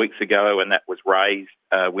Tura some weeks ago, and that was raised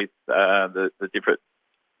with the different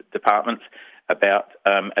departments about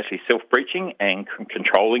actually self-breaching and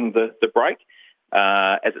controlling the break.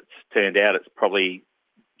 As it's turned out, it's probably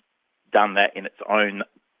done that in its own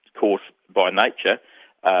course by nature,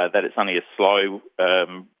 that it's only a slow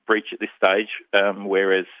breach at this stage,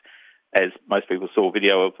 whereas as most people saw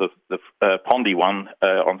video of the Pondy one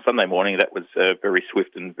on Sunday morning, that was very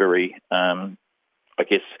swift and very,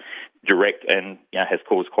 direct, and has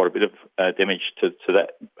caused quite a bit of damage to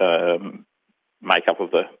that makeup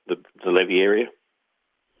of the levee area.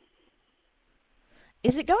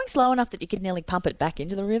 Is it going slow enough that you could nearly pump it back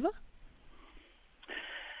into the river?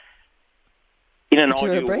 In an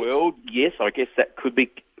ideal world, yes, I guess that could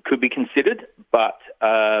be considered, but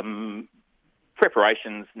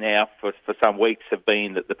preparations now for some weeks have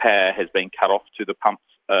been that the power has been cut off to the pumps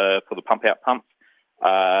for the pump-out pumps,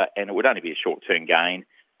 and it would only be a short-term gain.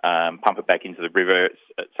 Pump it back into the river,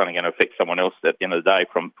 it's only going to affect someone else at the end of the day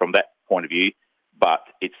from that point of view, but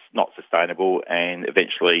it's not sustainable, and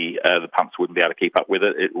eventually the pumps wouldn't be able to keep up with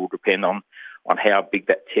it. It will depend on how big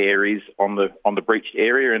that tear is on the breached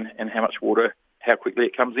area and how much water, how quickly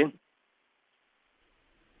it comes in.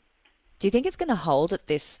 Do you think it's going to hold at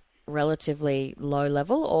this relatively low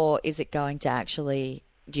level, or is it going to actually,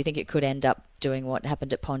 do you think it could end up doing what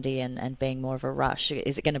happened at Pondy and being more of a rush?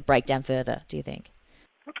 Is it going to break down further, do you think?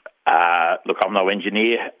 Look, I'm no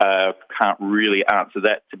engineer. Can't really answer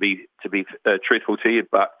that to be truthful to you,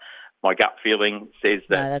 but my gut feeling says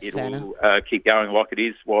that it will keep going like it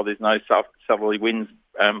is while there's no southerly winds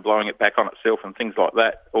blowing it back on itself and things like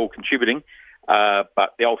that, all contributing.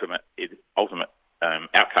 But the ultimate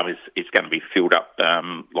outcome is going to be filled up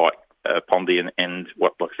like Pondy and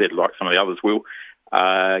what, like I said, like some of the others will,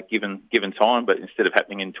 given time. But instead of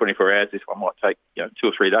happening in 24 hours, this one might take 2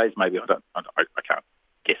 or 3 days. Maybe I can't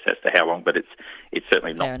guess as to how long, but it's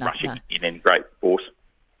certainly not rushing in any great force.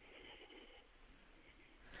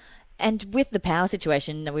 And with the power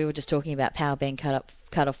situation, we were just talking about power being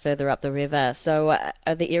cut off further up the river. So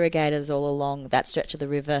are the irrigators all along that stretch of the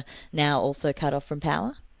river now also cut off from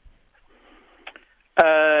power?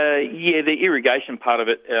 The irrigation part of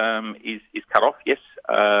it is cut off, yes.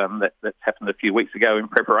 That's happened a few weeks ago in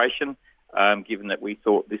preparation, given that we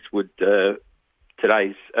thought this would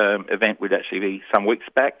today's event would actually be some weeks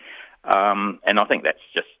back. And I think that's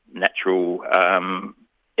just natural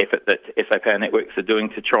effort that SA Power Networks are doing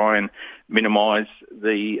to try and minimise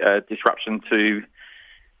the disruption to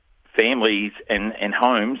families and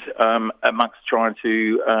homes amongst trying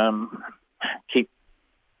to keep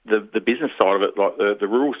the business side of it, like the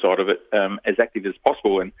rural side of it, as active as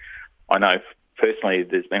possible. And I know personally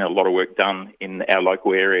there's been a lot of work done in our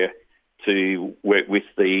local area to work with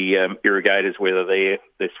the irrigators, whether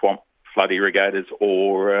they're swamp flood irrigators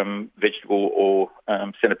or vegetable or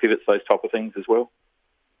centre pivots, those type of things as well.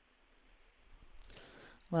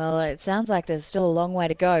 Well, it sounds like there's still a long way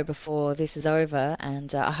to go before this is over,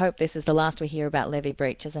 and I hope this is the last we hear about levee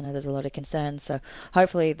breaches. I know there's a lot of concerns, so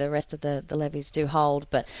hopefully the rest of the levees do hold,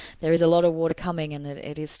 but there is a lot of water coming, and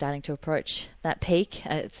it is starting to approach that peak.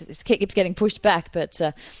 It keeps getting pushed back, but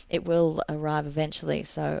it will arrive eventually,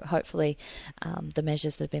 so hopefully the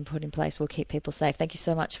measures that have been put in place will keep people safe. Thank you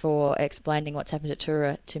so much for explaining what's happened at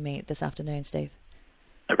Tura to me this afternoon, Steve.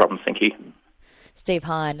 No problem, thank you. Steve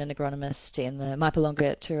Hine, an agronomist in the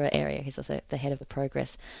Maipalonga-Tura area. He's also the head of the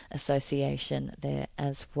Progress Association there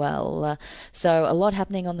as well. So a lot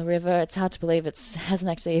happening on the river. It's hard to believe it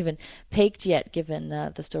hasn't actually even peaked yet, given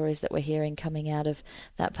the stories that we're hearing coming out of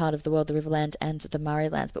that part of the world, the Riverland and the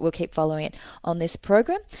Murraylands. But we'll keep following it on this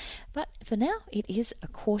program. But for now, it is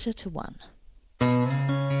 1:45.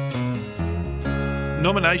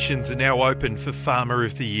 Nominations are now open for Farmer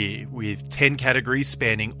of the Year, with 10 categories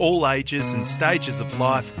spanning all ages and stages of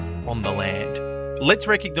life on the land. Let's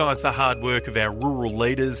recognise the hard work of our rural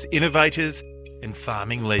leaders, innovators and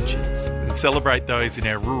farming legends, and celebrate those in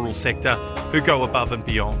our rural sector who go above and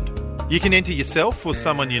beyond. You can enter yourself or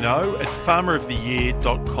someone you know at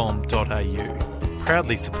farmeroftheyear.com.au.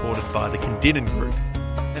 Proudly supported by the Kindinan Group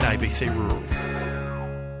and ABC Rural.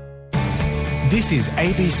 This is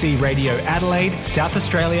ABC Radio Adelaide, South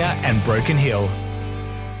Australia and Broken Hill.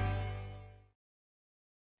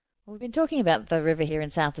 We've been talking about the river here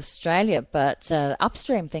in South Australia, but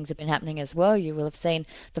upstream things have been happening as well. You will have seen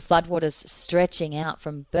the floodwaters stretching out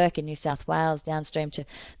from Burke in New South Wales downstream to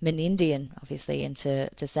Menindee and obviously into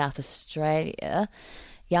South Australia.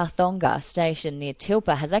 Yarthonga station near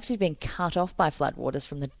Tilpa has actually been cut off by floodwaters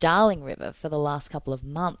from the Darling River for the last couple of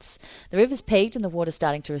months. The river's peaked and the water's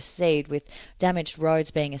starting to recede, with damaged roads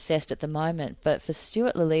being assessed at the moment. But for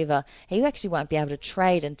Stuart Laliva, he actually won't be able to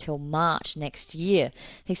trade until March next year.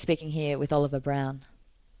 He's speaking here with Oliver Brown.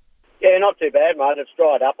 Yeah, not too bad, mate. It's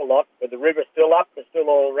dried up a lot, but the river's still up. It's still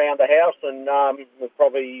all around the house, and will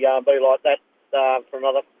probably be like that for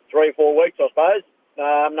another 3 or 4 weeks, I suppose.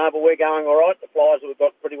 No, but we're going all right. The flies have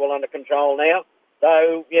got pretty well under control now.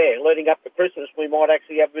 So, yeah, leading up to Christmas, we might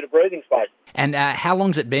actually have a bit of breathing space. And how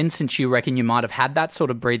long's it been since you reckon you might have had that sort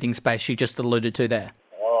of breathing space you just alluded to there?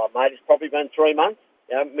 Oh, mate, it's probably been 3 months.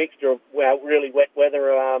 Mixture of really wet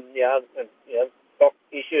weather, stock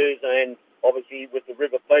issues, and obviously with the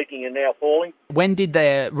river peaking and now falling. When did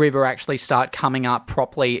the river actually start coming up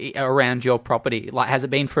properly around your property? Like, has it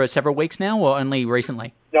been for several weeks now or only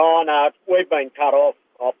recently? No, we've been cut off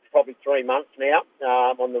probably 3 months now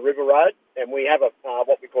on the river road, and we have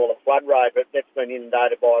what we call a flood road, but that's been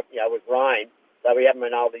inundated by with rain, so we haven't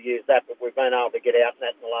been able to use that, but we've been able to get out in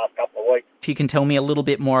that in the last couple of weeks. If you can tell me a little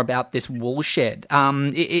bit more about this wool shed,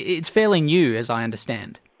 it's fairly new, as I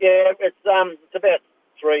understand. Yeah, it's about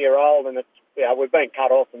 3-year-old, and we've been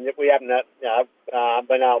cut off, and we haven't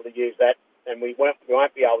been able to use that, and we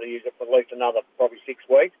won't be able to use it for at least another probably 6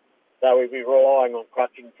 weeks. So we'll be relying on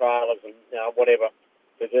crutching trailers and whatever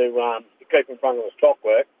to do to keep in front of the stock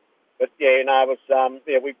work. But it was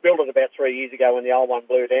we built it about 3 years ago when the old one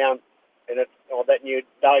blew down, and it's that new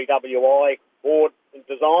DWI board and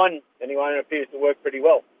design anyway, and it appears to work pretty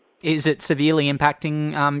well. Is it severely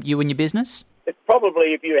impacting you and your business? It's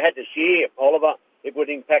probably, if you had to shear, Oliver, it would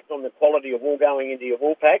impact on the quality of wool going into your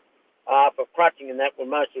wool pack. For crutching and that, well,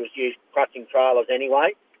 most of us use crutching trailers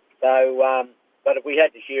anyway. So. But if we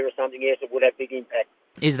had to shear or something, yes, it would have big impact.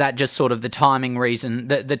 Is that just sort of the timing reason?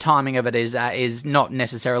 The timing of it is not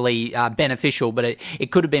necessarily beneficial, but it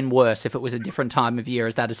could have been worse if it was a different time of year.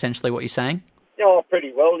 Is that essentially what you're saying? Oh,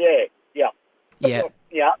 pretty well, yeah. Yeah.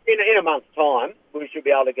 In a month's time, we should be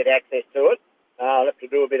able to get access to it. We'll have to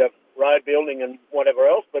do a bit of road building and whatever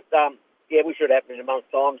else, but we should have it in a month's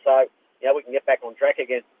time, so we can get back on track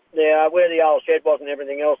again. Now, where the old shed was and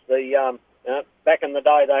everything else, back in the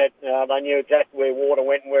day, they knew exactly where water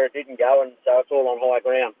went and where it didn't go, and so it's all on high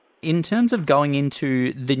ground. In terms of going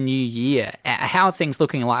into the new year, how are things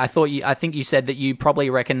looking like? I think you said that you probably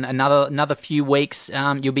reckon another few weeks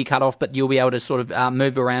you'll be cut off, but you'll be able to sort of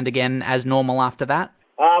move around again as normal after that?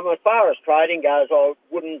 As far as trading goes, I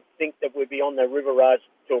wouldn't think that we'd be on the river roads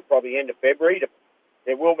till probably end of February.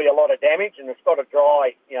 There will be a lot of damage, and it's got to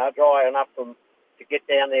dry enough to get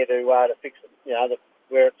down there to fix it,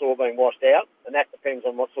 where it's all been washed out, and that depends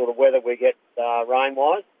on what sort of weather we get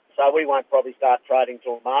rain-wise. So we won't probably start trading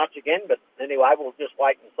till March again, but anyway, we'll just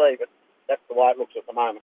wait and see, but that's the way it looks at the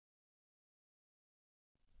moment.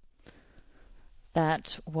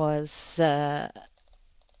 That was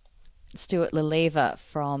Stuart Laliva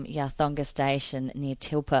from Yarthonga Station near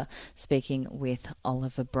Tilpa, speaking with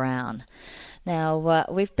Oliver Brown. Now,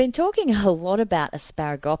 we've been talking a lot about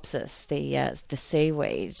Asparagopsis, the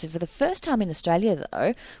seaweed. For the first time in Australia,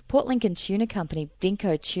 though, Port Lincoln Tuna Company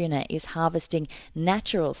Dinko Tuna is harvesting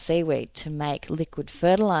natural seaweed to make liquid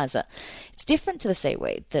fertiliser. It's different to the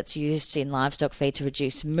seaweed that's used in livestock feed to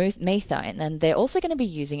reduce methane, and they're also going to be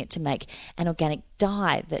using it to make an organic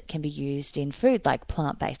dye that can be used in food like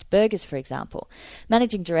plant-based burgers, for example.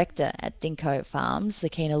 Managing Director at Dinko Farms,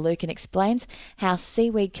 Lakina Lucan, explains how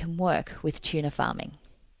seaweed can work with tuna farming.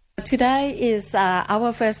 Today is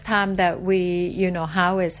our first time that we,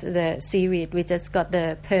 harvest the seaweed. We just got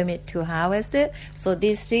the permit to harvest it. So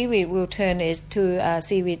this seaweed will turn into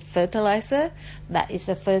seaweed fertilizer. That is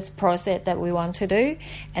the first process that we want to do.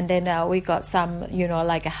 And then we got some,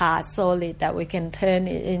 like a hard solid that we can turn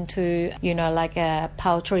it into, like a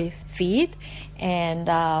poultry feed. And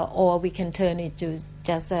or we can turn it to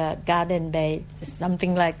just a garden bed,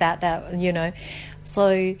 something like that.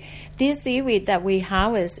 So this seaweed that we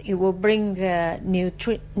harvest, it will bring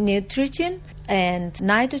nutrition and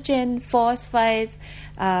nitrogen, phosphorus,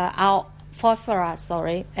 out of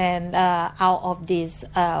this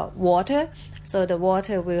water. So the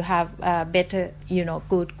water will have better,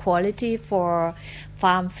 good quality for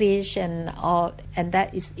farm fish, and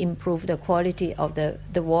that is improve the quality of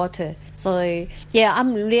the water. So yeah,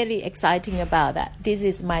 I'm really excited about that. This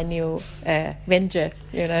is my new venture,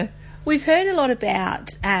 We've heard a lot about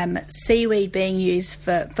seaweed being used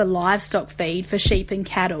for livestock feed, for sheep and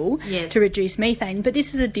cattle, yes, to reduce methane, but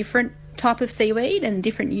this is a different type of seaweed and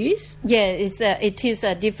different use? Yeah, it is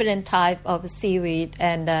a different type of seaweed,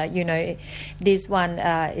 and this one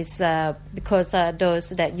is because those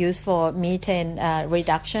that use for methane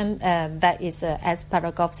reduction, that is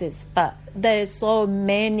Asparagopsis, but there are so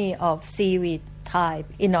many of seaweed type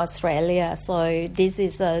in Australia, so this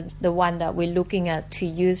is the one that we're looking at to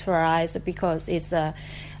use for us, because it's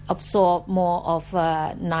absorb more of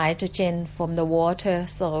nitrogen from the water,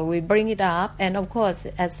 so we bring it up. And of course,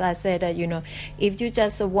 as I said, if you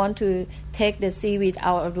just want to take the seaweed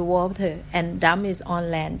out of the water and dump it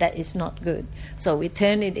on land, that is not good. So we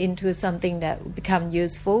turn it into something that become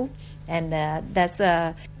useful. And that's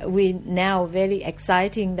we now very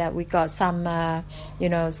exciting that we got some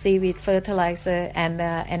seaweed fertilizer, and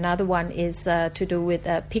another one is to do with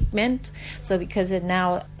pigment. So because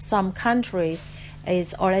now some country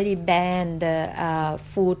is already banned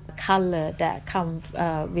food color that come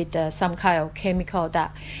with some kind of chemical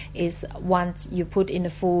that is once you put in the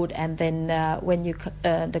food, and then when you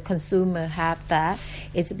the consumer have that,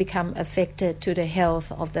 it's become affected to the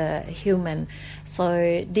health of the human.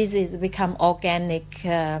 So this is become organic,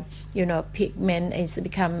 pigment is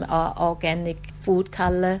become organic food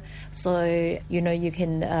color. So you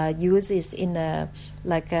can use it in a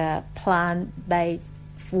plant-based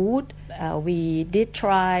food. We did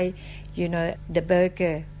try, the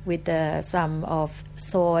burger with some of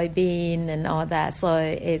soybean and all that. So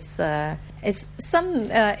it's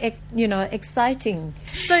some exciting.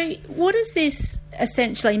 So what does this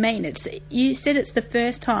essentially mean? You said it's the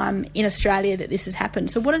first time in Australia that this has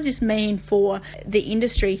happened. So what does this mean for the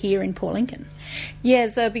industry here in Port Lincoln?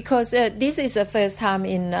 Yes, because this is the first time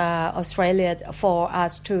in Australia for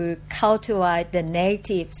us to cultivate the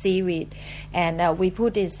native seaweed, and we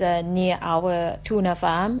put this near our tuna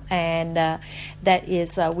farm, and that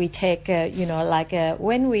is we take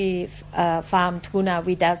when we farm tuna,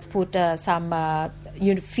 we just put some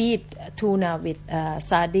feed tuna with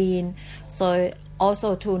sardine, so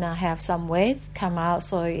also tuna have some waste come out,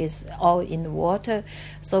 so it's all in the water.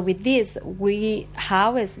 So with this, we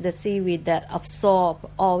harvest the seaweed that absorb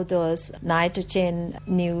all those nitrogen,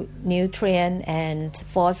 nutrient and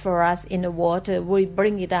phosphorus in the water. We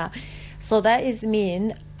bring it out. So that is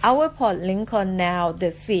mean our Port Lincoln now,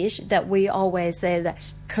 the fish that we always say that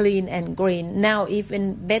clean and green, now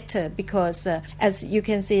even better, because as you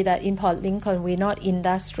can see that in Port Lincoln, we're not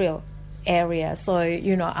industrial area, so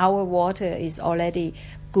our water is already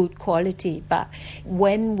good quality. But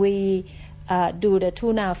when we do the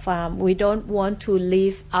tuna farm, we don't want to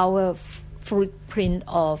leave our footprint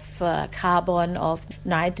of carbon, of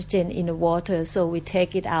nitrogen in the water, so we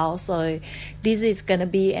take it out. So this is going to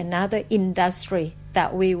be another industry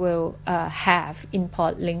that we will have in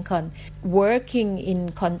Port Lincoln, working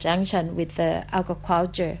in conjunction with the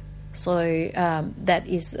agriculture. So that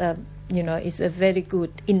is it's a very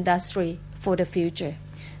good industry for the future.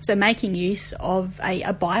 So making use of a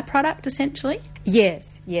byproduct, essentially?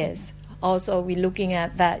 Yes. Also, we're looking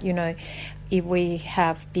at that, if we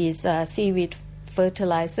have this seaweed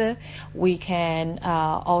fertilizer. We can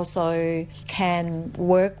also can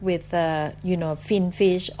work with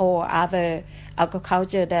finfish or other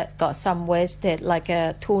aquaculture that got some wasted, like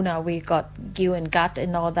tuna. We got gill and gut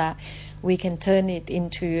and all that. We can turn it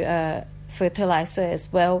into fertilizer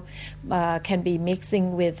as well. Can be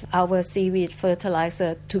mixing with our seaweed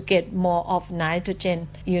fertilizer to get more of nitrogen,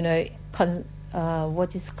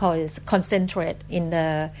 what is called concentrate in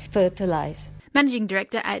the fertilizer. Managing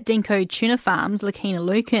Director at Dinko Tuna Farms, Lakina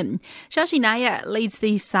Lucan. Shashi Nair leads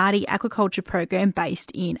the Sardi aquaculture program based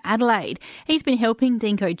in Adelaide. He's been helping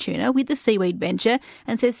Dinko Tuna with the seaweed venture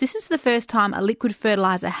and says this is the first time a liquid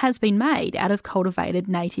fertiliser has been made out of cultivated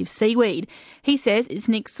native seaweed. He says it's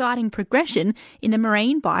an exciting progression in the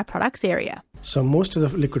marine byproducts area. So most of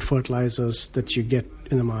the liquid fertilisers that you get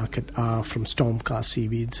in the market are from stormcast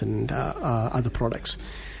seaweeds and other products.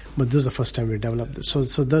 But this is the first time we developed this.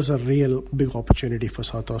 So there's a real big opportunity for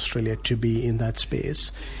South Australia to be in that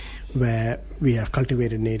space where we have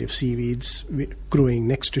cultivated native seaweeds growing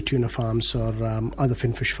next to tuna farms or other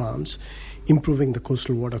finfish farms, improving the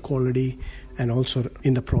coastal water quality, and also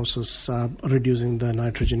in the process reducing the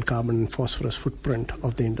nitrogen, carbon and phosphorus footprint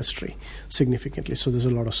of the industry significantly. So there's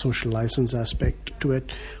a lot of social license aspect to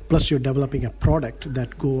it. Plus you're developing a product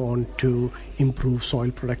that go on to improve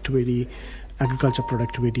soil productivity, agriculture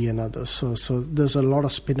productivity and others. So there's a lot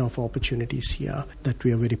of spin-off opportunities here that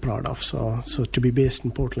we are very proud of. So to be based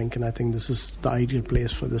in Port Lincoln, I think this is the ideal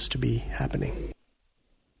place for this to be happening.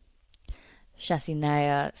 Shashi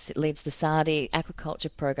Nair leads the Sardi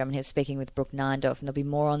aquaculture program and he's speaking with Brooke Neindorf, and there'll be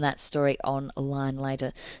more on that story online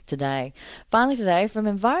later today. Finally today, from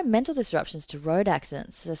environmental disruptions to road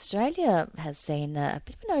accidents, Australia has seen a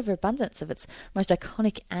bit of an overabundance of its most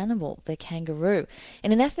iconic animal, the kangaroo.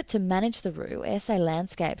 In an effort to manage the roo, SA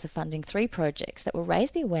Landscapes are funding 3 projects that will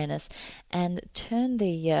raise the awareness and turn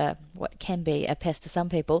the what can be a pest to some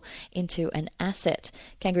people into an asset.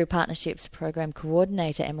 Kangaroo Partnerships Program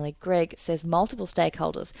Coordinator Emily Gregg says multiple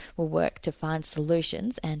stakeholders will work to find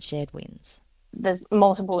solutions and shared wins. There's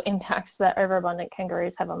multiple impacts that overabundant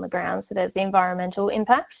kangaroos have on the ground. So there's the environmental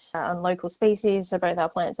impacts on local species, so both our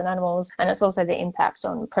plants and animals, and it's also the impact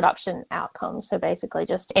on production outcomes. So basically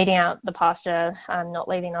just eating out the pasture, not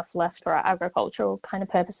leaving enough left for our agricultural kind of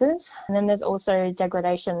purposes. And then there's also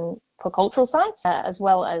degradation for cultural sites, as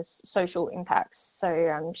well as social impacts. So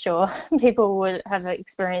I'm sure people would have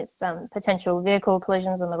experienced potential vehicle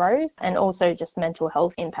collisions on the road, and also just mental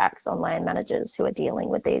health impacts on land managers who are dealing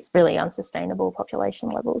with these really unsustainable population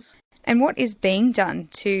levels. And what is being done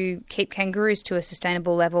to keep kangaroos to a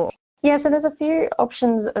sustainable level? Yeah, so there's a few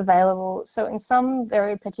options available. So in some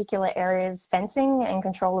very particular areas, fencing and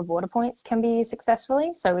control of water points can be used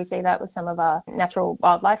successfully. So we see that with some of our natural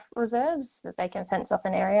wildlife reserves, that they can fence off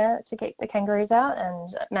an area to keep the kangaroos out and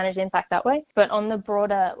manage the impact that way. But on the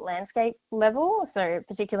broader landscape level, so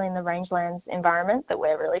particularly in the rangelands environment that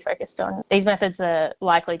we're really focused on, these methods are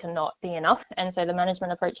likely to not be enough. And so the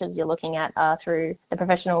management approaches you're looking at are through the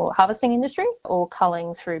professional harvesting industry or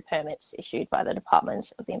culling through permits issued by the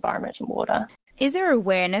Department of the Environment and Water. Is there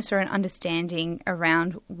awareness or an understanding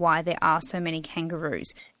around why there are so many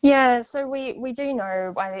kangaroos? Yeah, so we do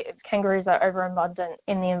know why kangaroos are overabundant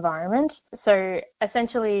in the environment. So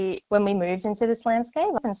essentially, when we moved into this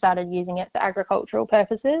landscape and started using it for agricultural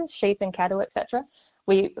purposes, sheep and cattle, etc.,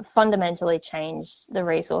 we fundamentally changed the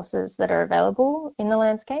resources that are available in the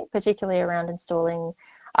landscape, particularly around installing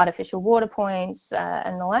artificial water points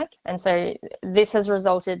and the like. And so this has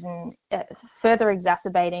resulted in further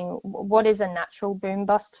exacerbating what is a natural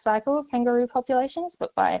boom-bust cycle of kangaroo populations,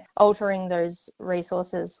 but by altering those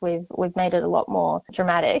resources, we've made it a lot more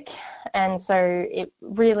dramatic. And so it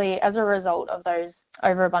really, as a result of those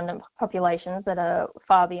overabundant populations that are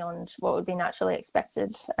far beyond what would be naturally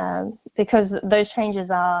expected, because those changes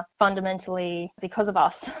are fundamentally because of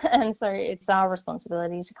us. And so it's our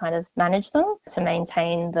responsibility to kind of manage them, to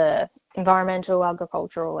maintain the environmental,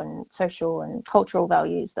 agricultural and social and cultural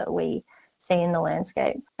values that we see in the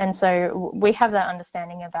landscape. And so we have that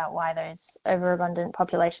understanding about why those overabundant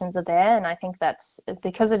populations are there. And I think that's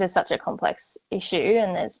because it is such a complex issue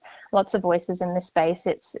and there's lots of voices in this space,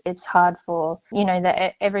 it's hard for,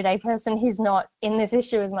 the everyday person who's not in this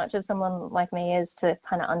issue as much as someone like me is to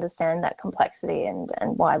kind of understand that complexity and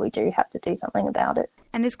why we do have to do something about it.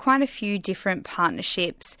 And there's quite a few different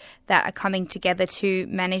partnerships that are coming together to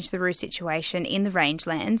manage the roo situation in the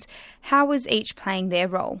rangelands. How is each playing their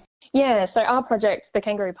role? Yeah, so our project, the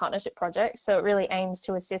Kangaroo Partnership Project, so it really aims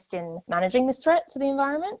to assist in managing this threat to the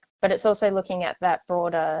environment, but it's also looking at that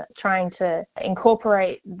broader, trying to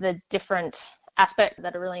incorporate the different aspects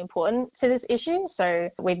that are really important to this issue. So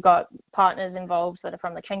we've got partners involved that are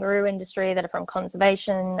from the kangaroo industry, that are from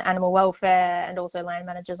conservation, animal welfare, and also land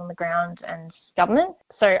managers on the ground and government.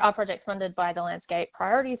 So our project's funded by the Landscape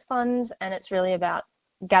Priorities Fund, and it's really about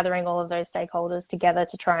gathering all of those stakeholders together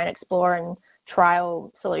to try and explore and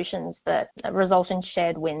trial solutions that result in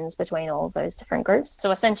shared wins between all of those different groups.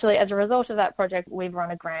 So essentially, as a result of that project, we've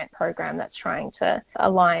run a grant program that's trying to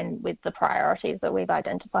align with the priorities that we've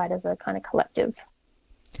identified as a kind of collective.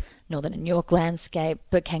 Northern and York Landscape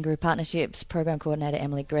but Kangaroo Partnerships Program Coordinator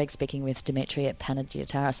Emily Gregg speaking with Dimitri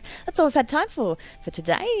Panagiotaris. That's all we've had time for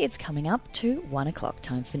today. It's coming up to 1 o'clock.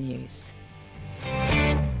 Time for news.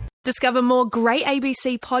 Discover more great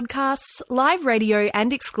ABC podcasts, live radio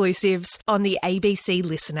and exclusives on the ABC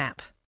Listen app.